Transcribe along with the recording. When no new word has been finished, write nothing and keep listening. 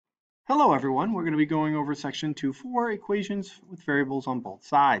Hello everyone, we're going to be going over section 2.4, equations with variables on both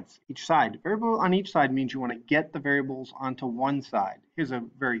sides. Each side, variable on each side means you want to get the variables onto one side. Here's a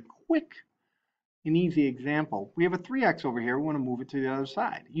very quick and easy example. We have a 3x over here, we want to move it to the other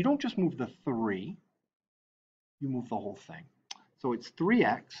side. You don't just move the 3, you move the whole thing. So it's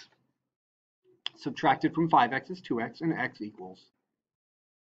 3x subtracted from 5x is 2x and x equals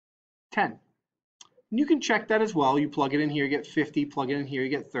 10. And you can check that as well. You plug it in here, you get 50, plug it in here, you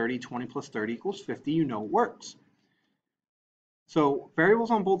get 30, 20 plus 30 equals 50, you know it works. So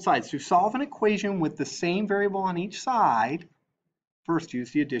variables on both sides. To solve an equation with the same variable on each side, first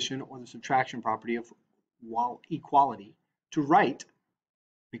use the addition or the subtraction property of equality to write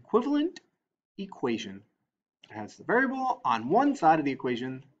equivalent equation that has the variable on one side of the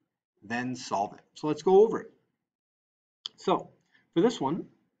equation, then solve it. So let's go over it. So for this one,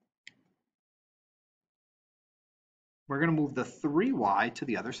 we're going to move the 3y to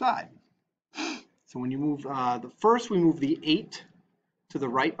the other side. So when you move we move the 8 to the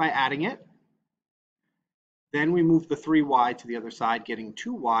right by adding it. Then we move the 3y to the other side, getting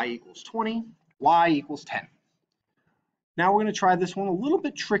 2y equals 20, y equals 10. Now we're going to try this one a little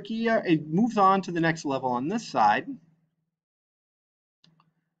bit trickier. It moves on to the next level on this side.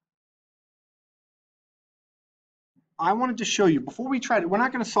 I wanted to show you, before we try it, we're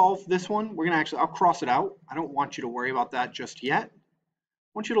not going to solve this one. We're going to I'll cross it out. I don't want you to worry about that just yet. I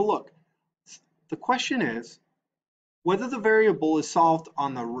want you to look. The question is whether the variable is solved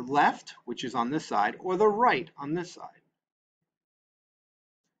on the left, which is on this side, or the right on this side.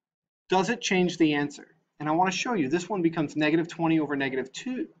 Does it change the answer? And I want to show you, this one becomes negative 20 over negative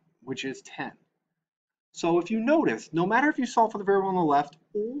 2, which is 10. So if you notice, no matter if you solve for the variable on the left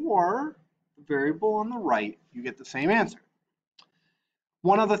or the variable on the right, you get the same answer.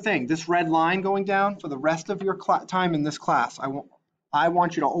 One other thing, this red line going down, for the rest of your time in this class, I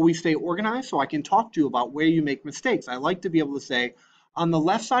want you to always stay organized so I can talk to you about where you make mistakes. I like to be able to say, on the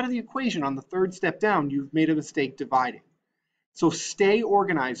left side of the equation, on the third step down, you've made a mistake dividing. So stay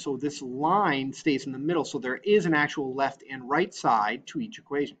organized so this line stays in the middle, so there is an actual left and right side to each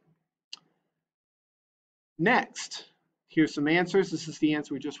equation. Next, here's some answers. This is the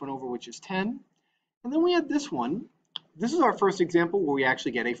answer we just went over, which is 10. And then we had this one. This is our first example where we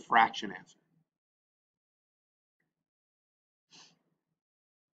actually get a fraction answer.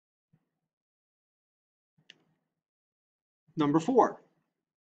 Number 4,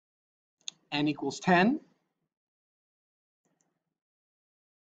 n equals 10.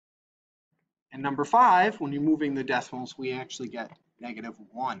 And number 5, when you're moving the decimals, we actually get negative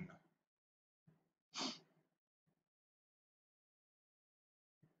 1.